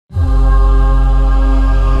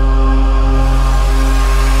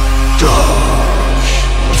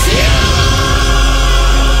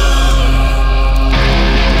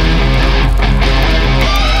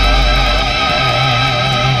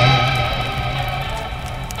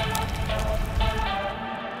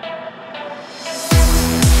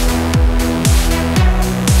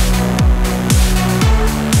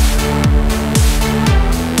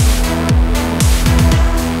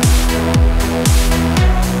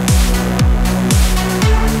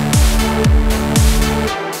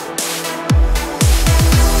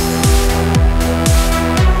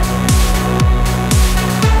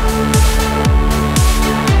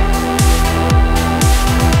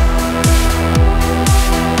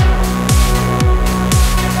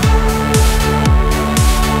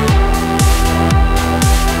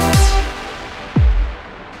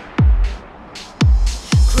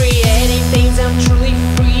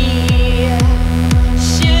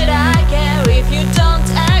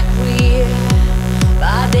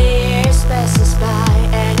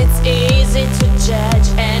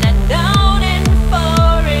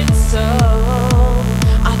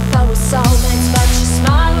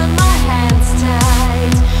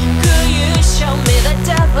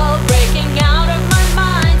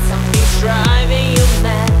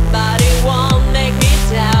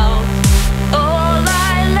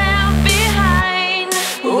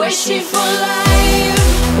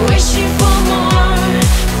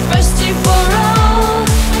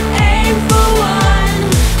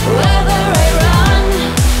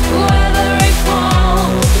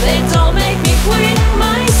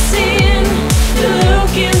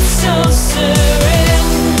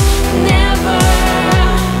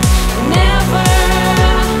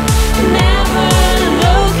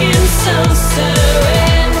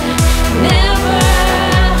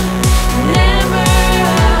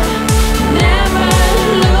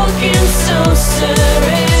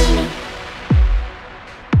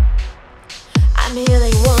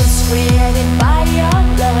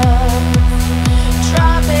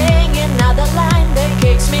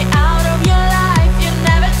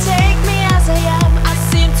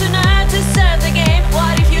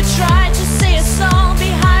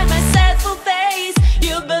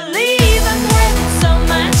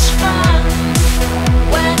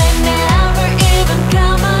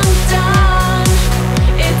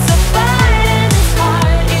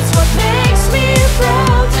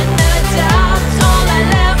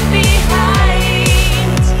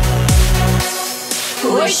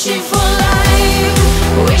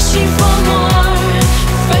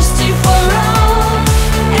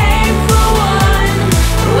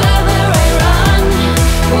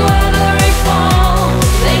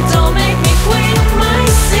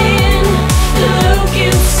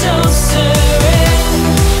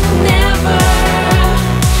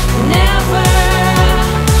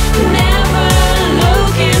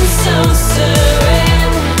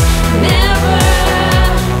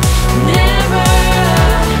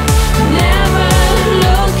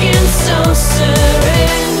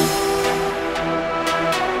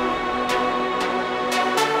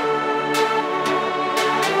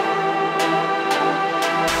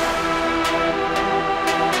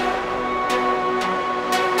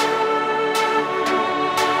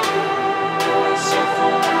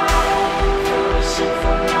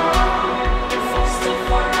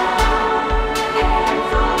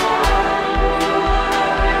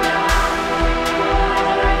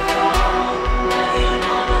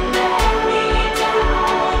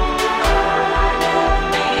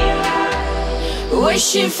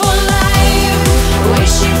Wishing for life,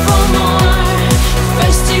 wishing for more,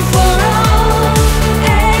 thirsty for all,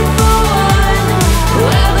 aim for one.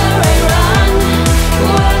 Whether I run,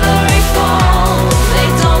 whether I fall, they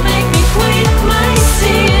don't make me quit my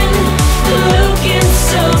sin. Looking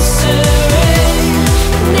so serene,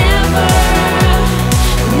 never,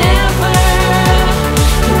 never,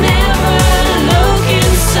 never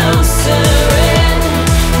looking so serene,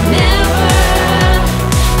 never,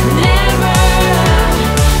 never,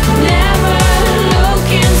 never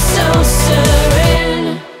looking so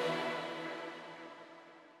serene.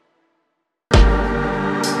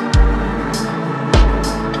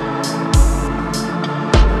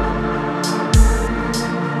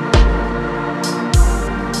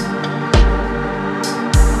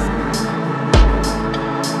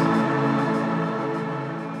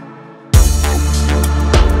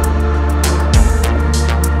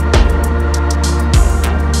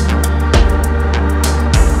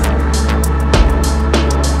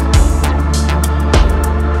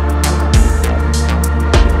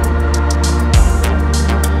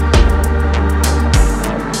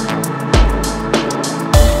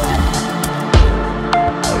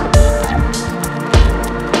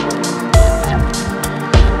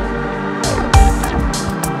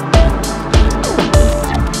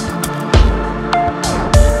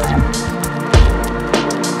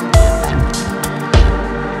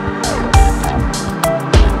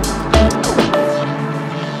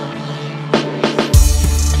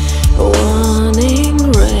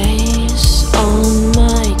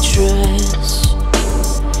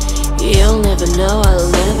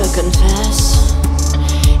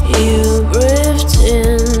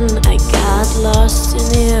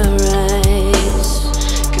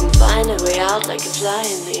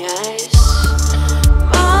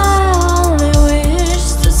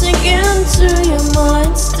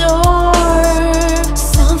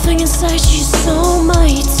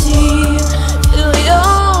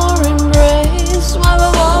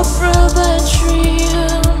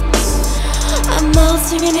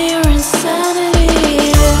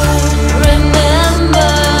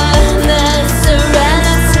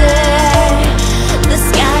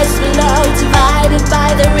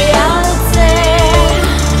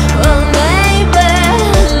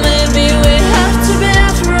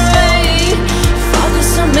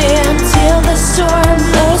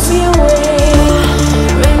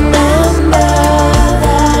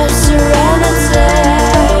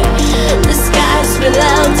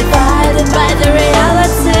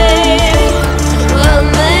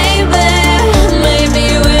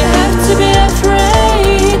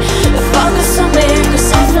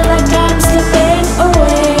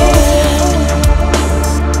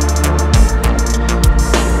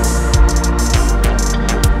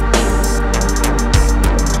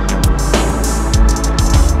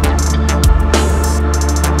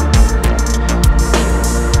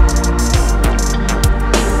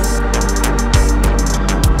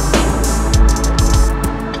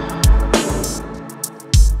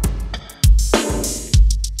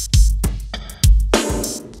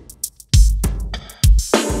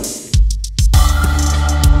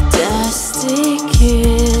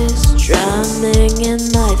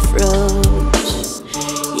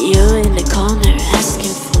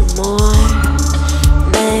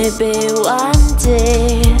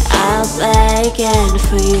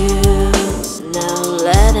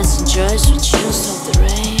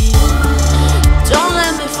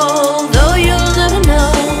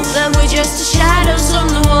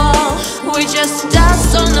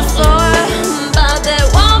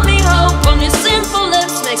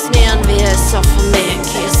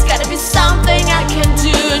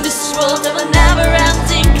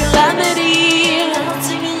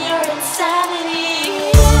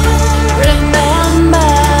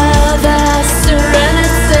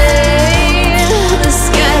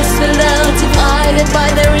 By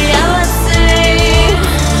the reality,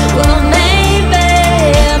 well,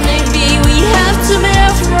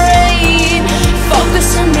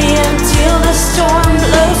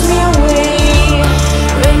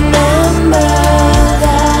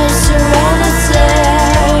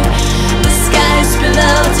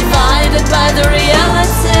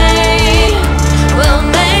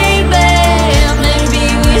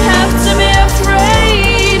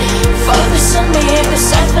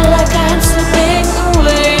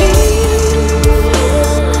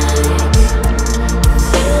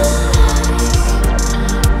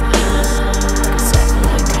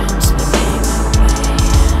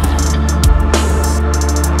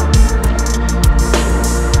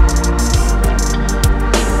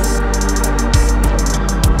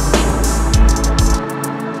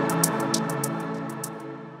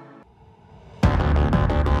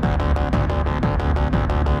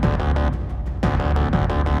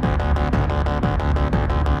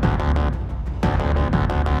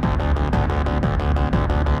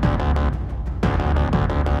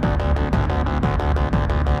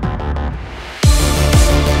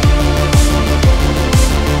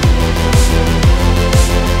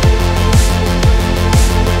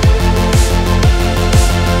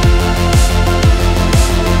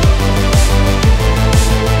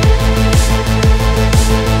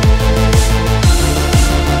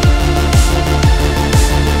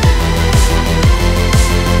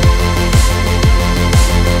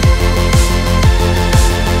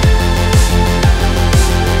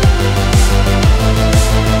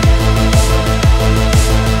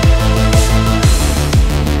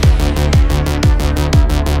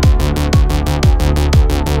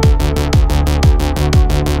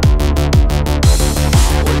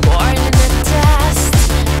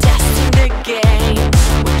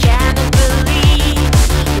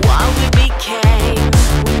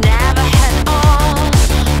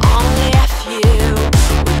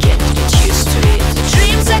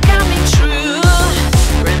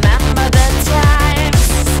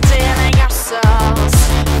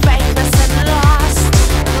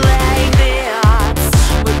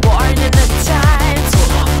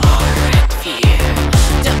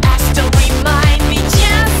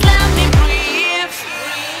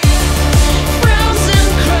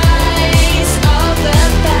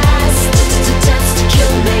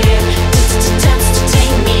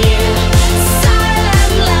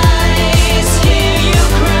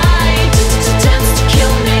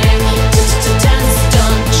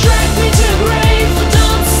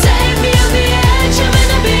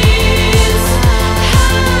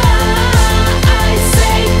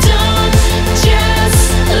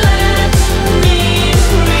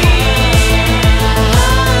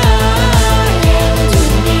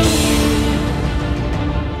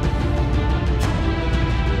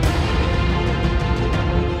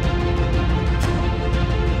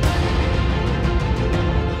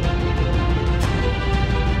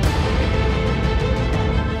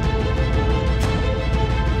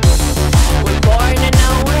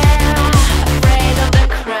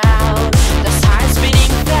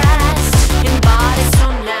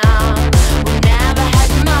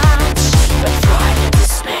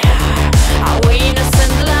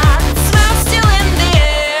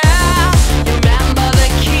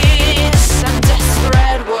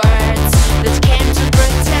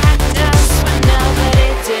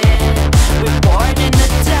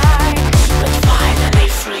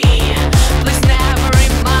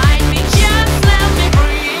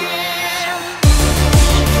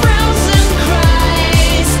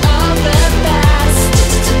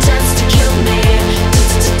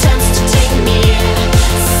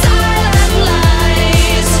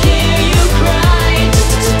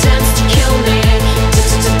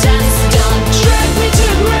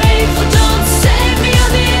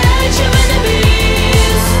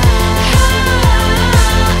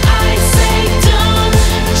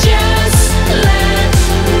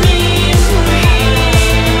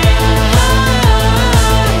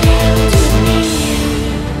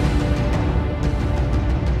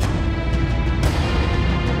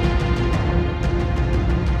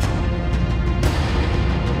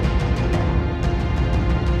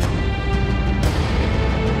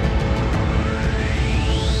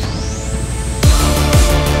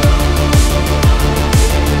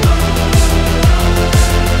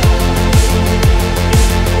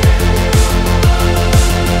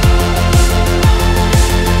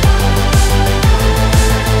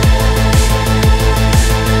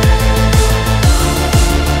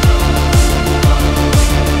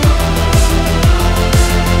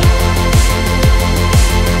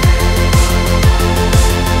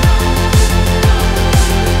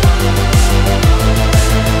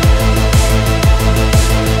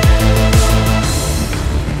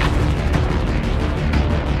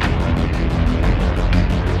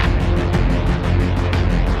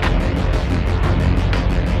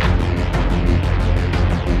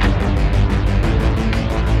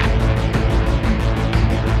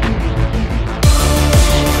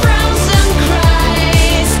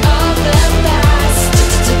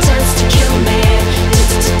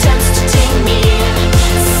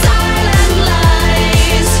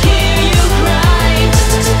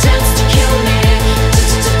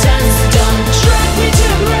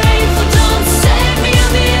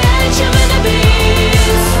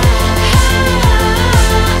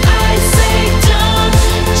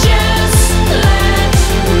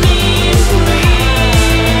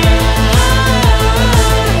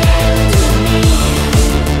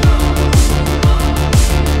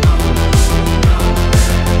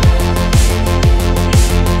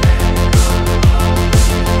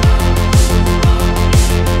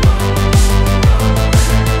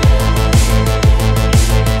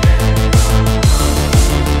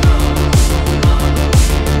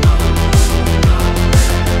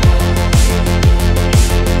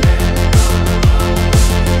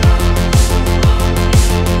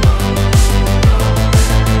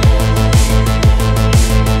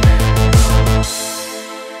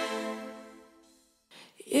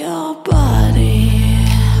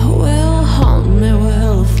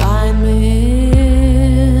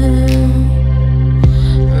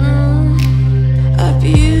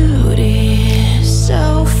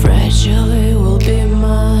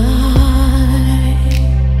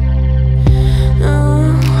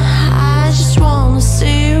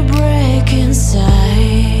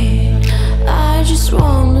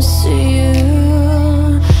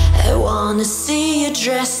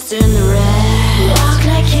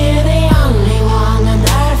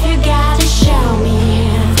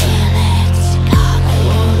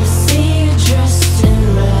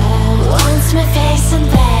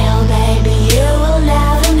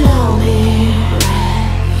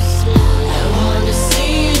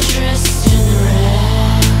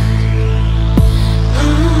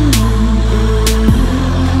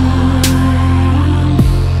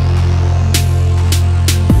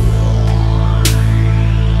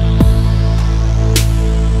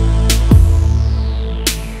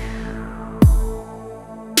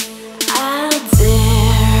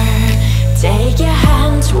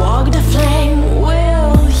 walk the flame,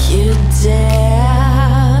 will you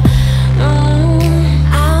dare?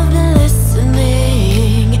 I've been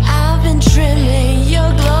listening, I've been drilling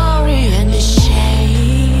your glory and your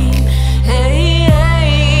shame. Hey,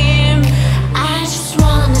 hey, I just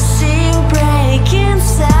wanna see you break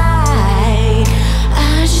inside.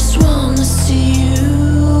 I just wanna see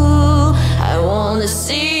you. I wanna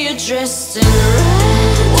see you dressed in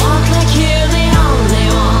red. Walk like you're the only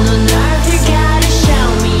one on earth. You gotta show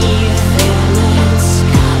me you feel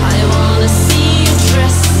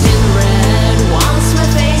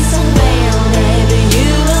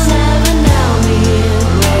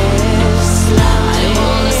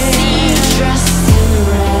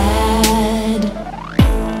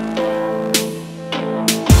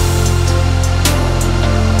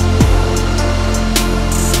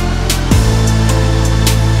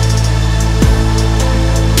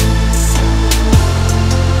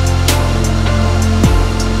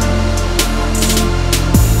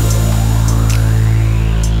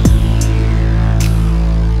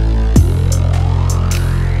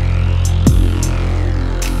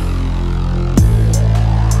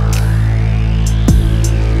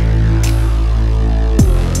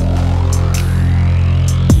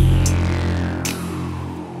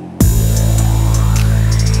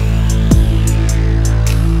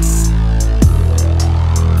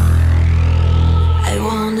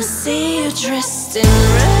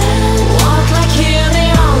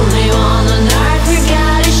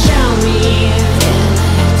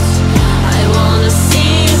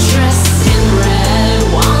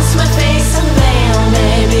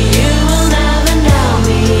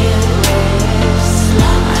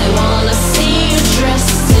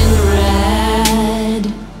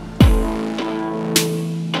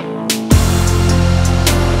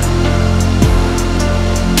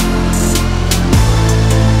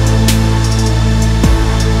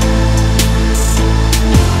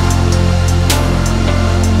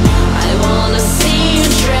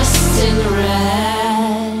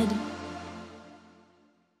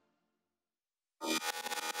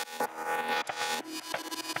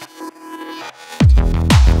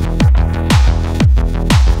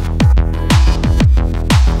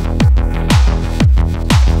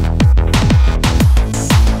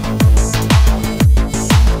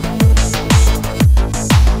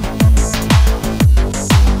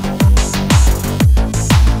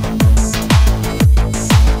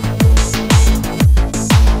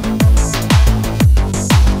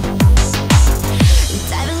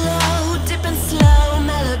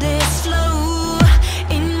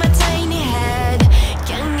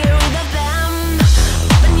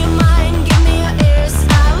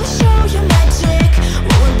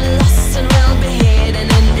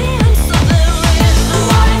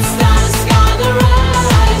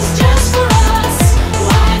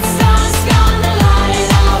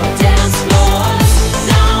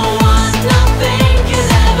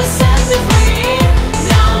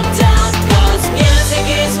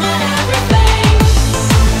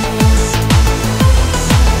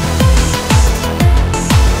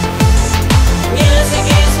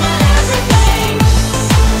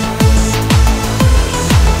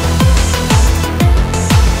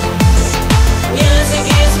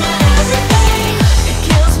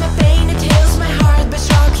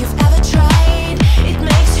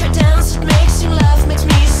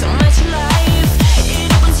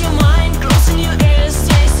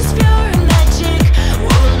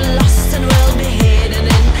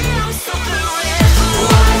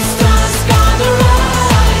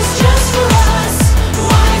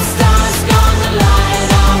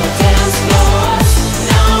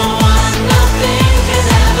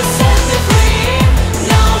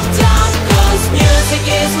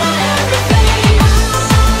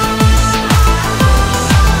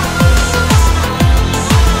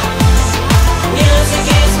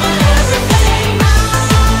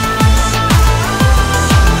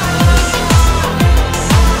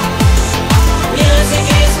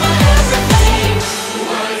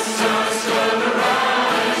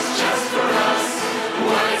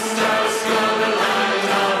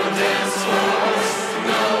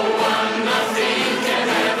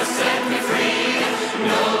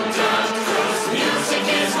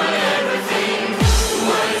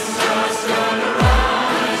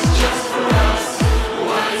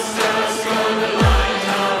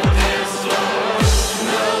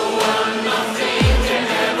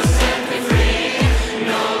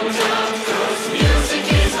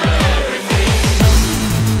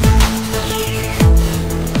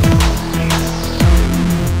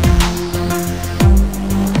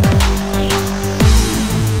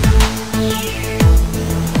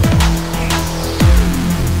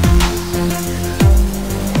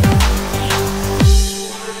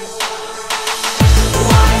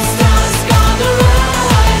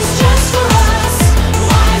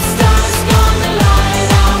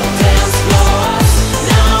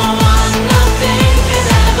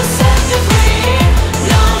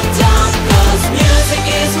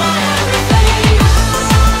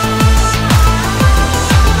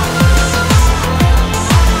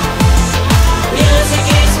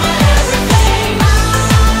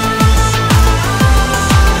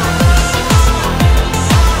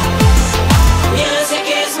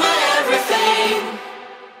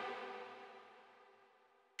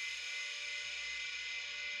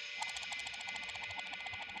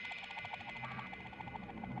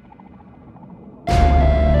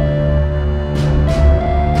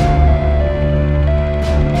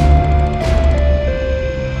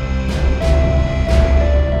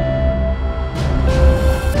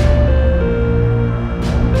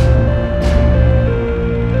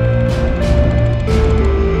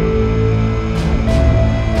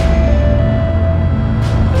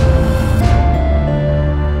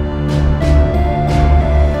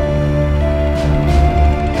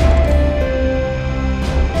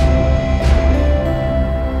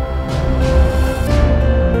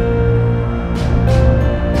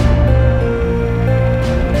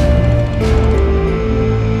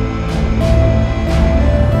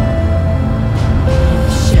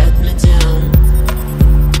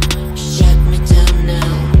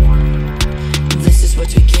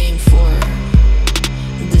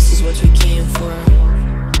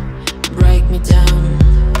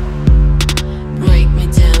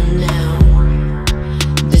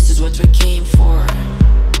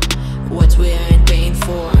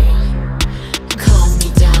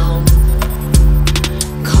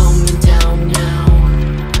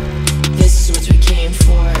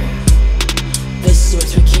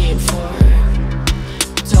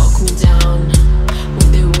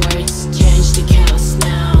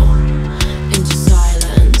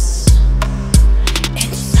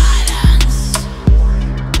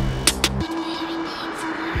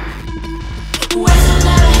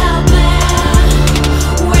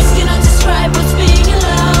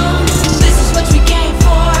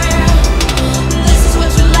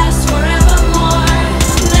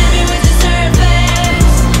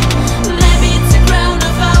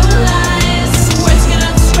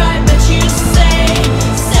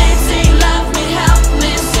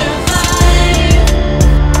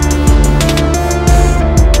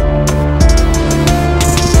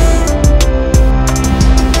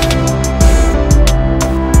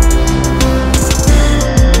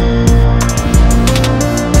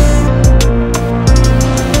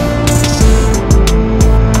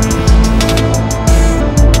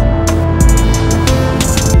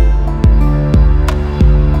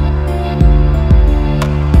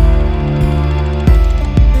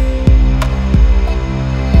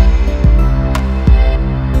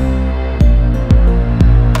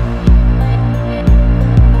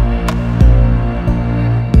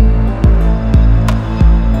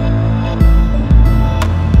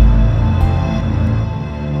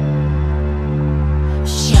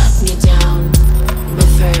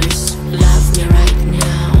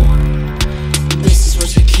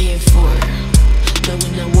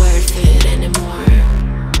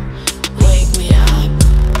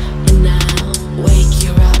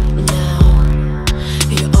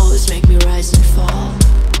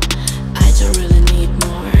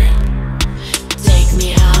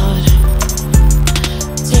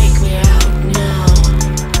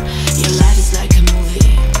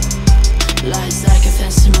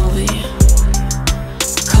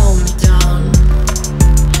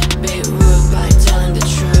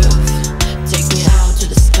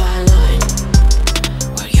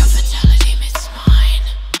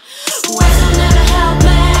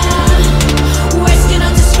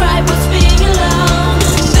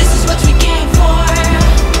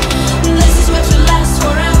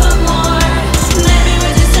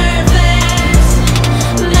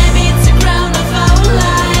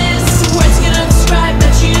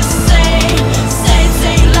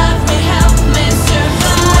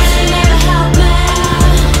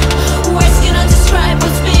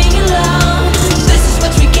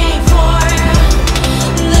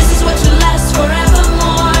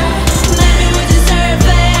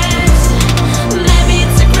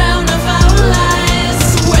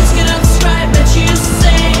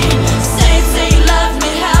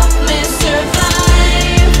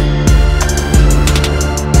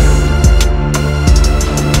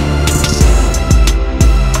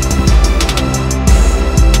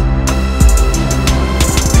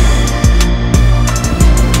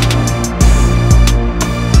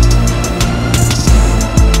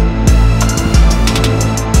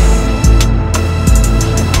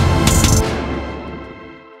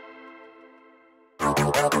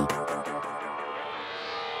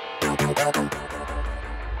Your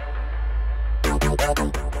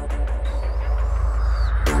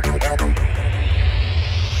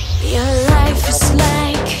life is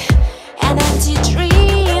like an empty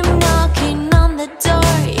dream knocking on the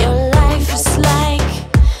door. Your life is like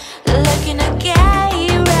looking a gay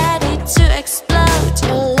ready to explode.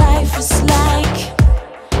 Your life is like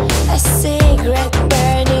a cigarette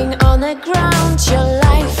burning on the ground. Your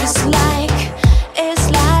life is like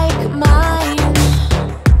mine.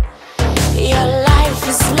 Your life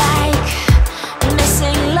is like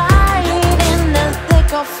missing light in the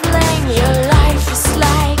thick of flame. Your life is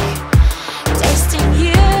like tasting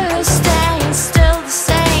you, staying still the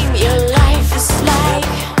same. Your life is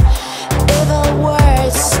like evil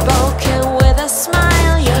words spoken with a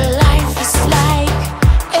smile. Your life is like,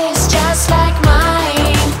 it's just like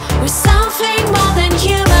mine. We're something more than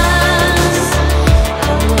humans,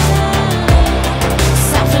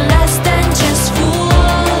 something less than just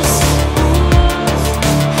fools.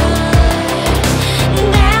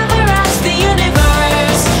 Never ask the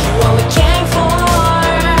universe what we came for.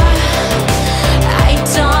 I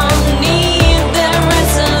don't need the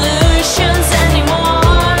resolutions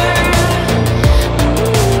anymore.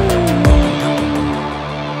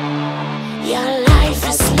 Your life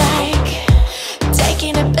is like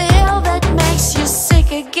taking a pill that makes you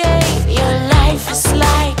sick again. Your life is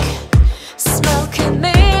like smoking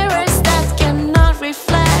mirrors that cannot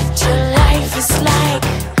reflect. Your life is like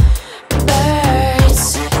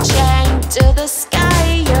birds chained to the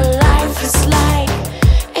sky. Your life is like,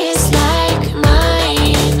 it's like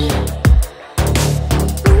mine.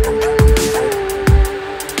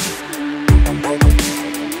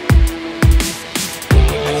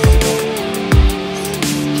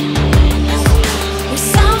 We're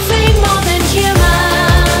something more than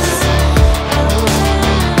humans,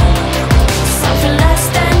 something less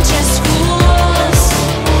than just fools.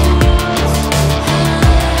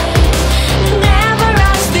 Never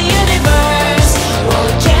ask the universe what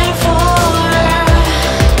we came for.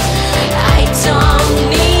 I don't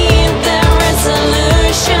need the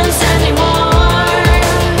resolutions anymore.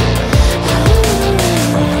 Your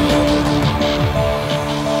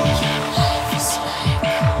life is like,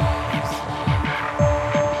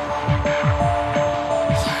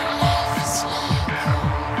 your life is like,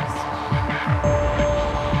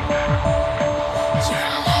 your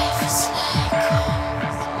life is like,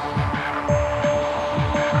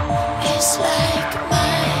 it's like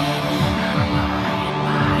mine.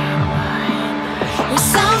 We're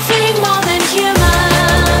something more than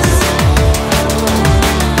humans,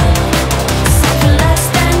 something less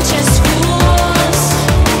than just fools.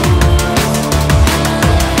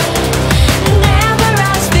 Never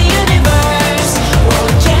ask the universe what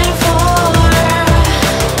we came for.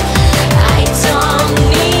 I don't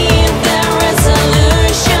need the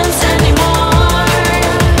resolutions anymore.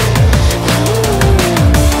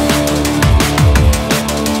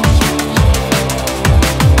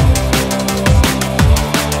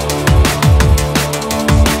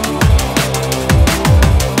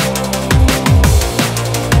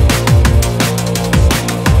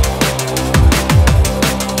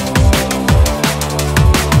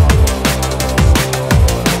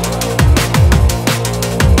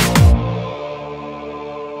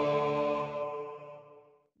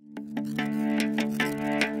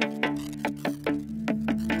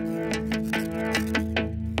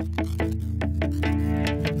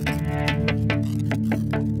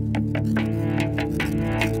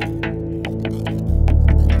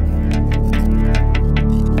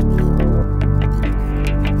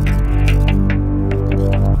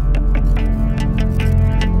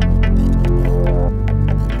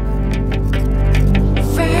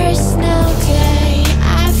 First snow day,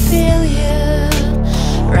 I feel you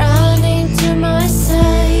running to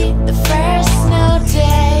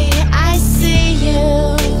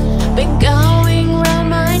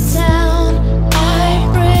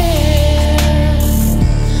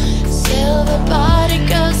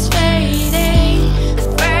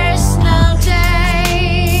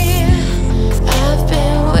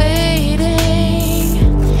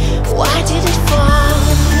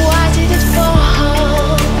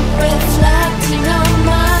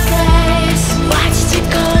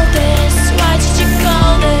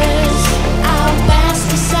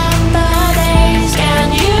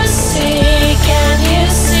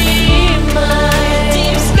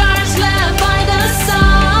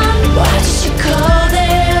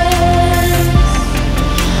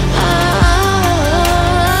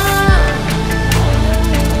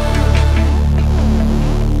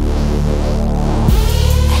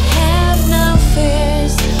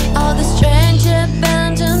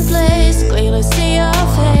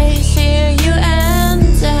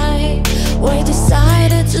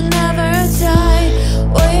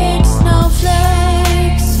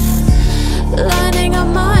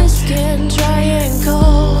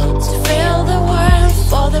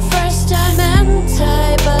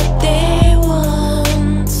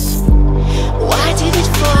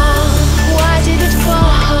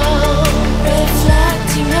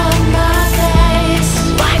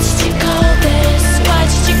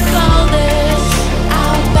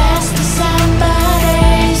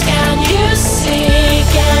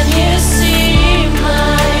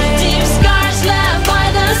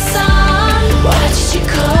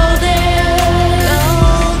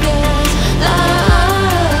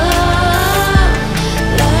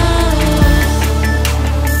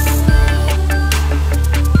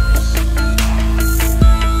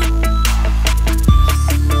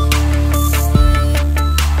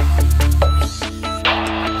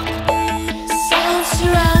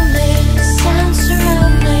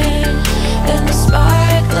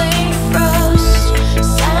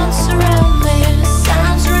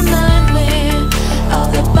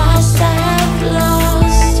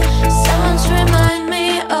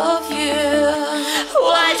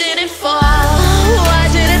did it fall? Why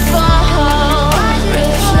did it fall?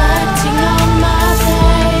 Reflecting on my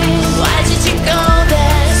face. Why did you go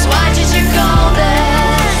this? Why did you go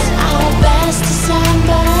this? Our best to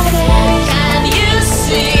somebody. Can you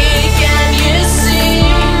see? Can you see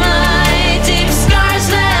my deep scars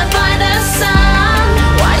left by the sun?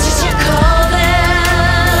 Why did you call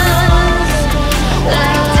this?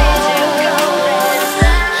 Like did you call this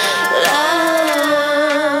love?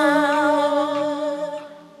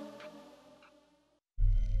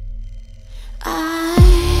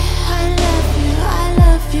 I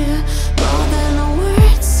love you more than the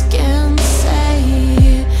words can say.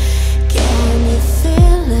 Can you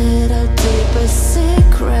feel it? Our deepest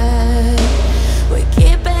secret. We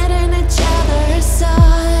keep it in each other's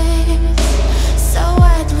eyes. So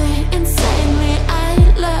widely, insanely, I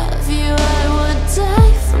love you. I would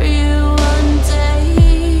die for you one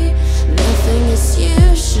day. Nothing is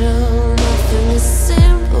usual, nothing is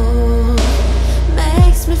simple.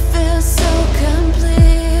 Makes me feel so complete.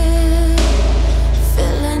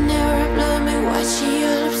 Feeling your blooming, watching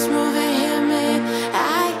your lips moving, hear me. I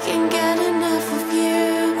can't get enough of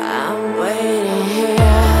you. I'm waiting here,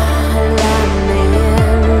 let me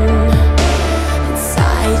in.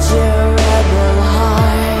 Inside your rebel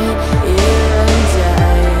heart, you and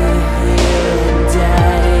I, you and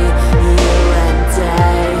I, you and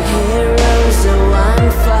I. Heroes of one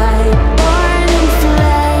fight, born in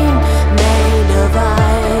flame, made of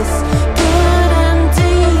ice. Good and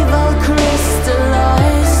evil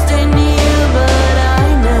crystallized in you, but I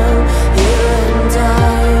know you and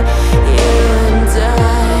I, you and I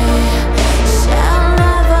shall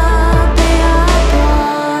never be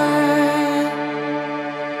apart.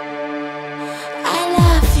 I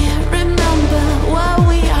love you, remember what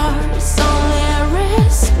we are. It's only a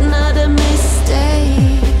risk, not a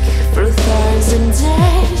mistake. Through thorns and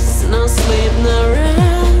days, no sleep, no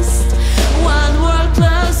rest. One world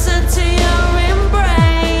closer to your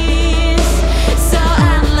embrace. So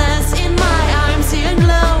endless in my arms, you're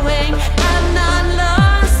glowing. I'm not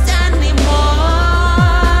lost anymore.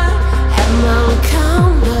 And now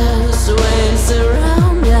countless waves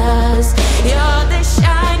around us. You're the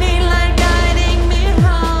shining light guiding me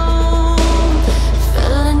home.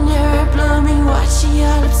 Feeling your blooming, watching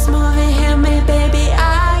your lips moving, hear me, baby.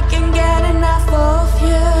 I can get enough of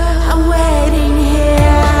you. I'm waiting here,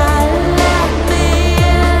 let me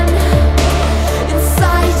in.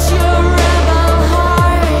 Inside your rebel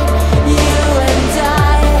heart, you and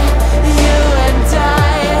I, you and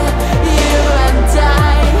I, you and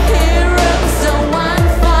I. Heroes of one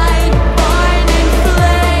fight, born in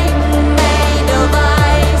flame, made of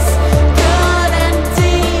ice. Good and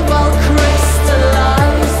evil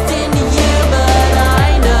crystallized in you, but I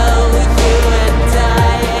know you and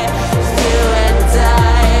I, you and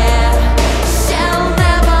I shall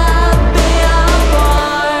never be apart.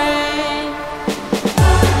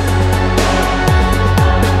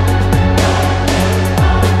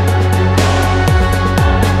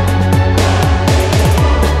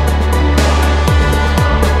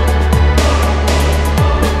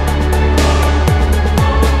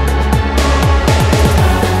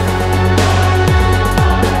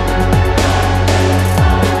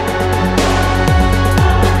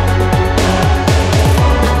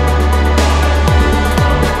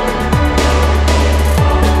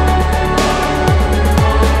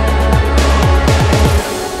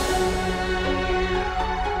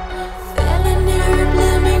 Feeling your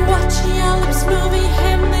blooming, watching your lips moving,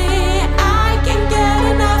 hear me. I can't get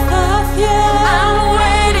enough of you. I'm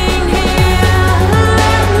waiting here,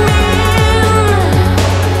 let me in.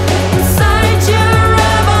 Inside your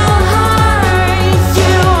rebel heart,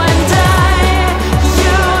 you and I,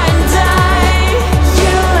 you and I,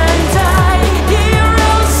 you and I.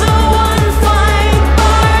 Heroes of one fight,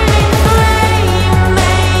 born in flame,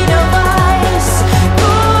 made of ice.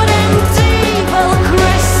 Good and evil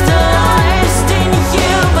crystallized in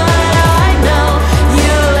you, but I know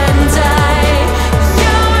you and I,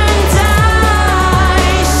 you and I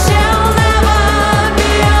shall never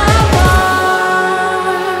be apart.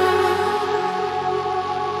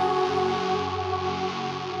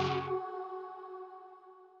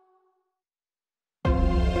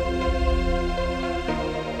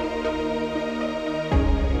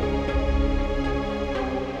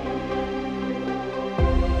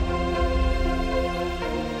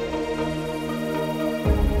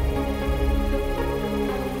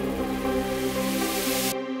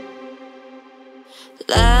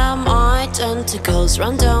 Let my tentacles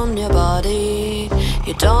run down your body.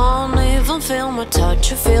 You don't even even feel my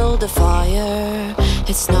touch, you feel the fire.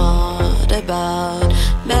 It's not about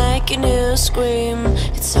making you scream,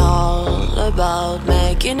 it's all about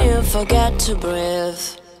making you forget to breathe.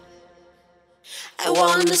 I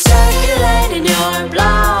wanna circulate in your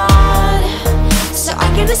blood, so I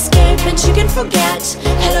can escape and you can forget.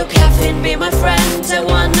 Hello caffeine, be my friend. I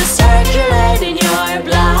wanna circulate in your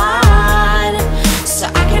blood, so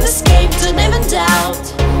I can escape, don't even doubt.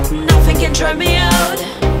 Nothing can dry me out.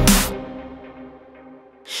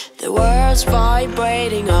 The world's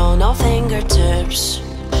vibrating on our fingertips.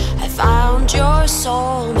 I found your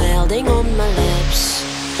soul melting on my lips.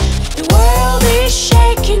 The world is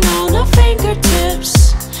shaking on our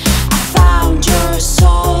fingertips. I found your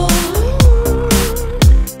soul.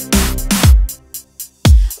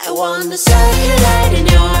 I wanna circulate in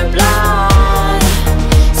your blood,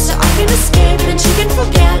 so I can escape and you can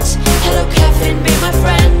forget. Hello caffeine, be my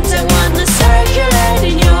friend. I wanna circulate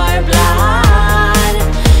in your blood,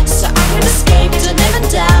 so I can escape, don't even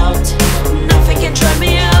doubt. Nothing can dry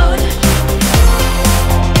me out.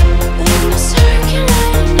 I wanna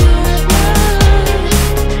circulate in your blood,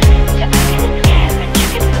 so I can escape and you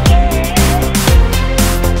can forget.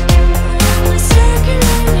 I wanna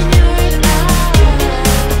circulate in your blood,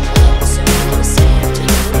 so I can escape,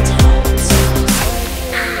 don't even doubt.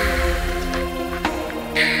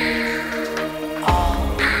 All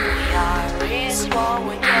we are is what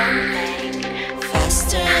we can make.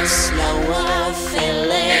 Faster, slower, feel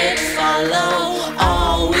it, follow.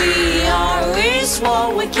 All we are is what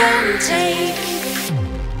we can take.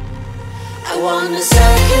 I wanna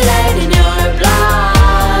circulate in your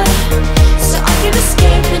blood, so I can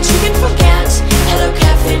escape and you can forget. Hello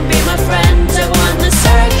caffeine, be my friend. I wanna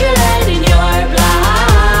circulate in your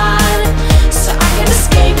blood, so I can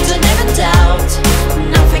escape, don't even doubt.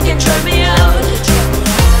 Nothing can dry me out.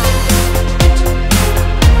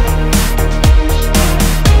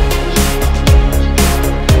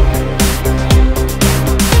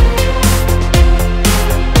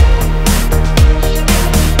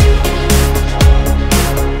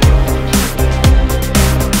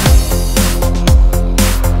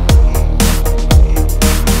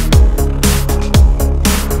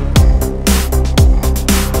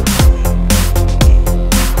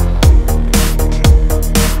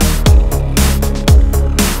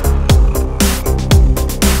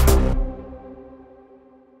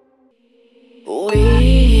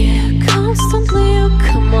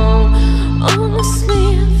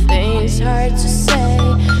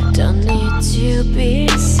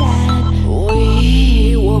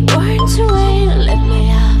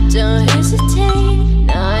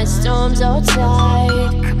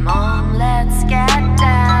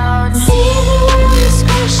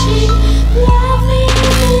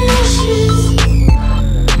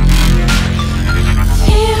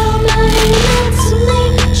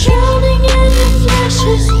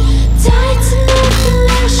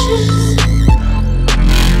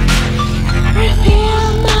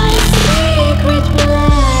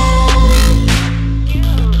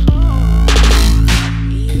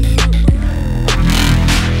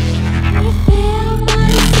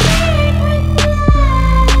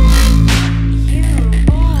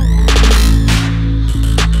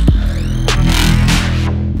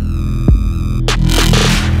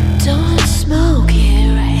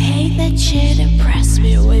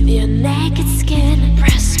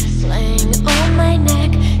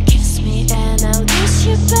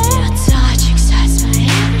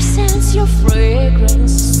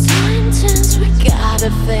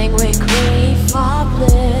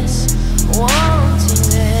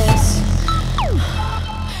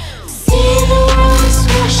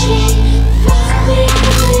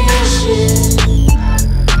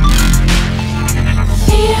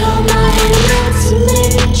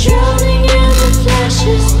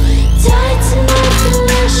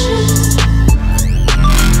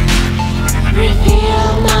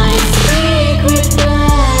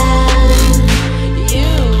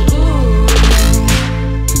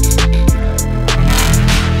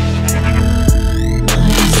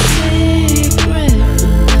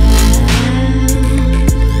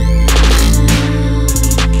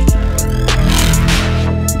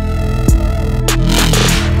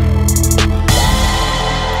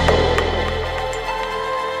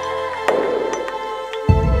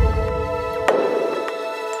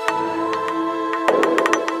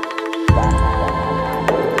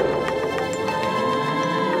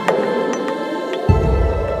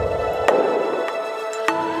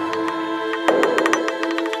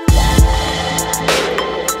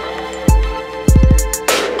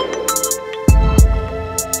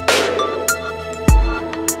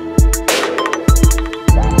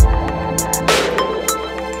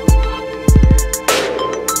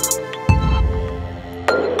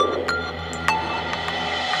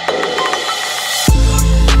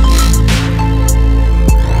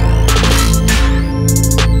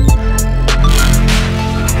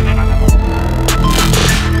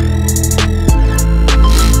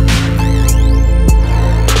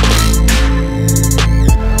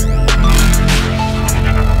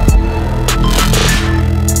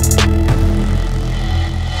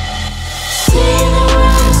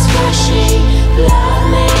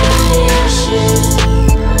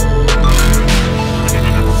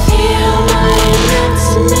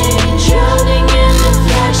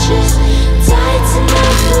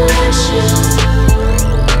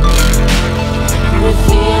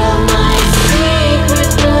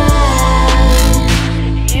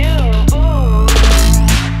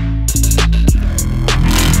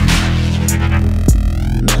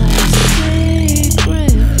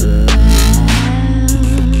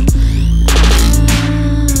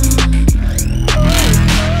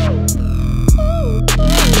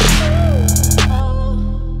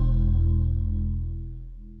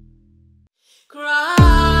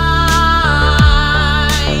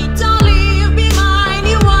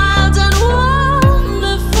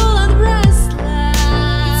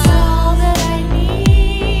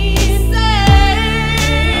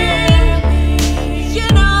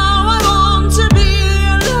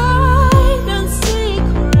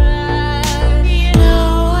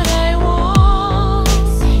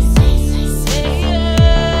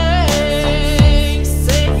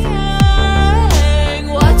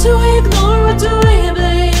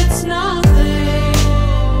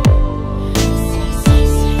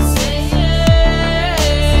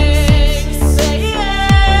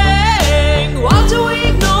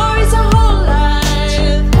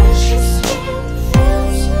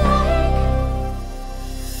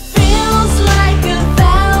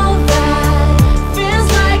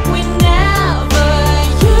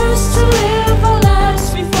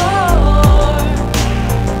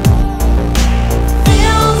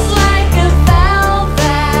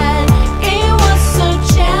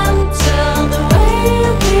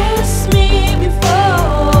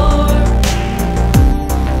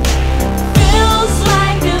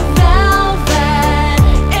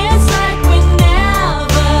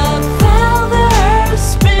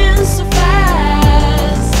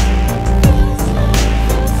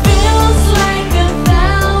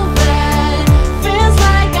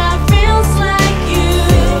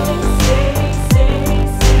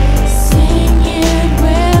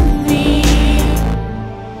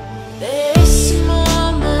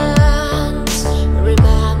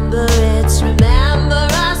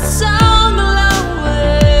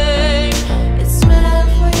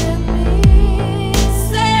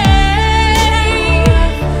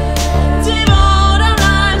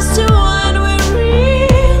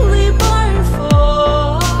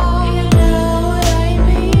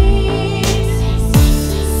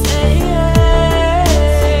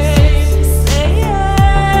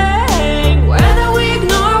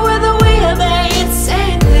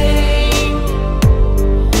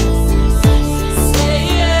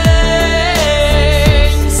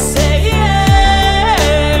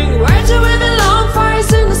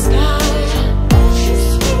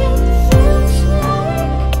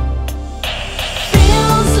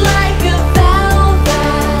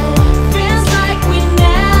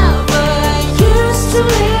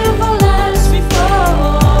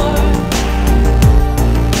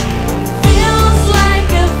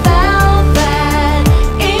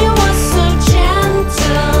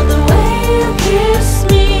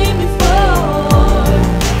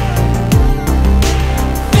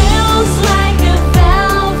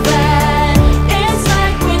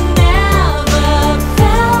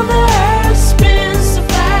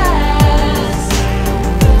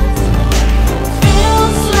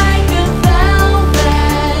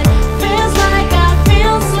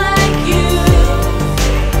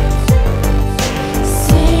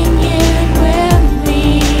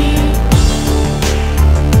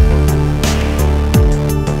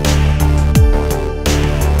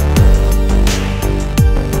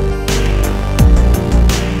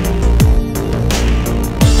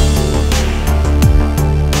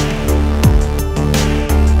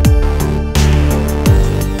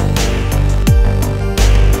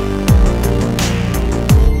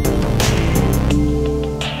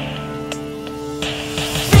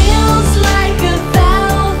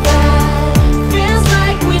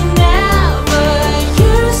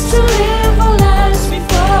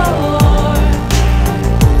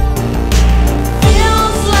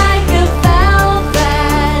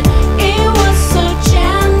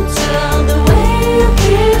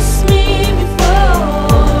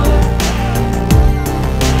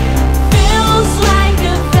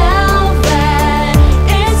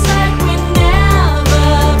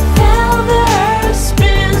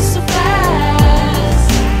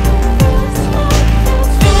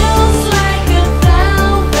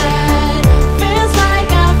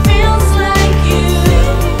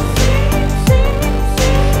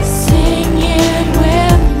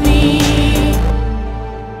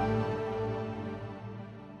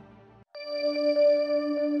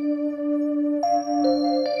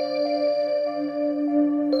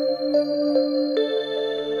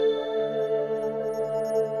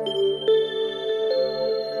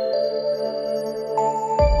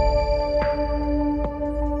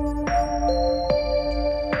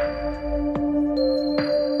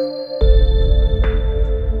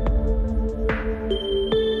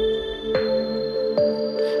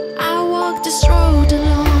 road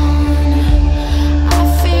alone. I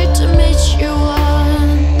fear to meet you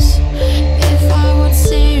once. If I would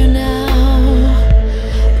see you now,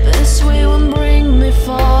 this way won't bring me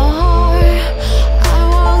far. I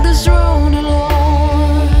walk this road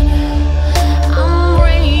alone.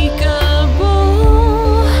 Unbreakable,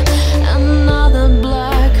 another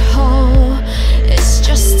black hole. It's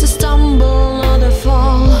just a stumble, not a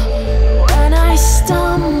fall. When I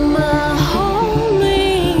stumble, hold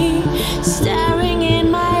me, staring in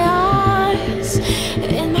my eyes.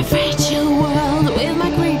 In my fragile world with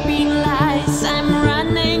my creeping lies, I'm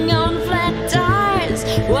running on flat tires.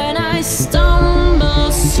 When I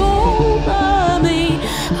stumble, sober me,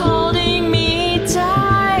 holding me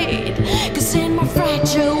tight. 'Cause in my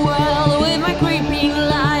fragile world with my creeping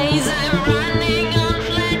lies, I'm running on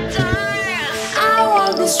flat tires. I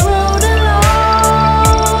walk this road alone.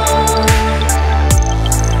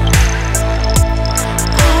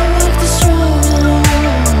 I walk this road alone.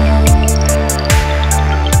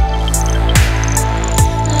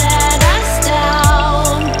 Let us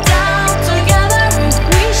down, down together if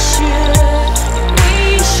we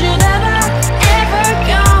should ever, ever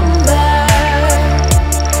come back.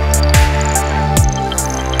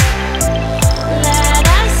 Let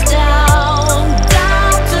us down,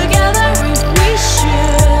 down together if we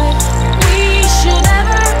should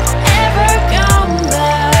ever, ever come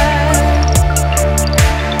back.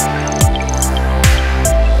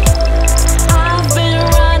 I've been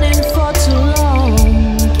running for too long,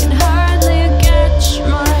 can hardly catch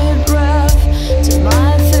my breath till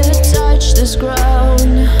my feet touch this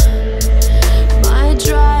ground. My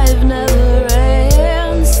drive never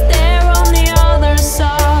ends. There on the other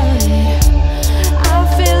side, I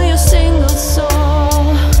feel your single soul.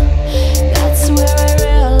 That's where I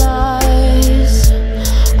realize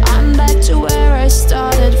I'm back to where I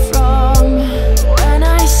started from. When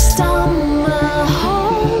I stumble,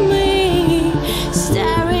 hold me,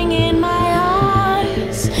 staring in my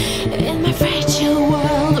eyes. In my fragile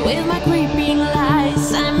world with my creeping lies,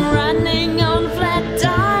 I'm running on flat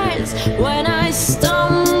tires. When I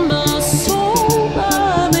stumble,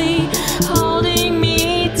 sober me, holding me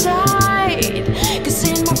tight. 'Cause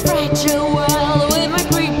in my fragile world with my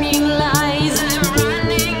creeping lies, I'm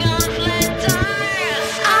running on flat tires.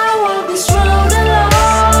 I walk this road alone.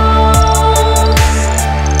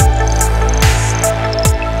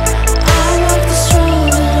 I walk this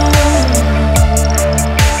road alone.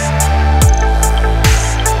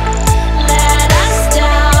 Let us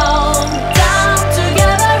down, down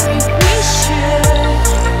together if we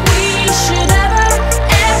should ever,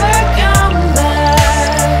 ever come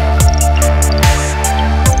back.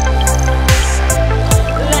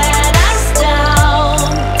 Let us down,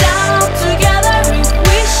 down together if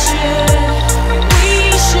we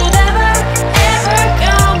should ever, ever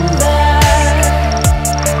come back.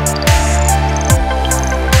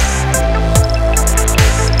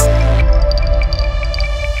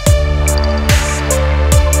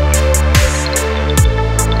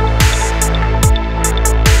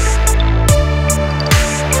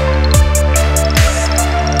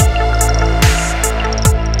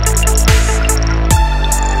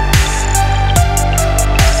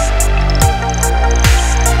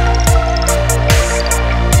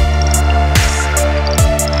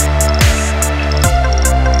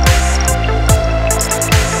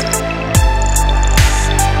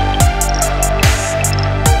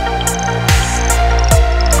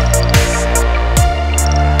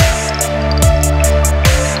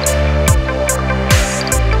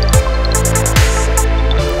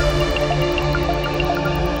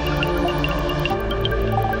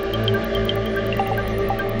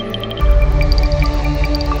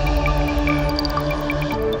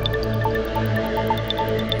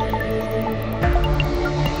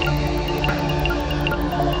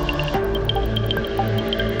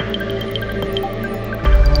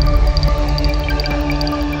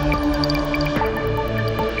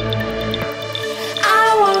 I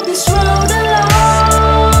walk this road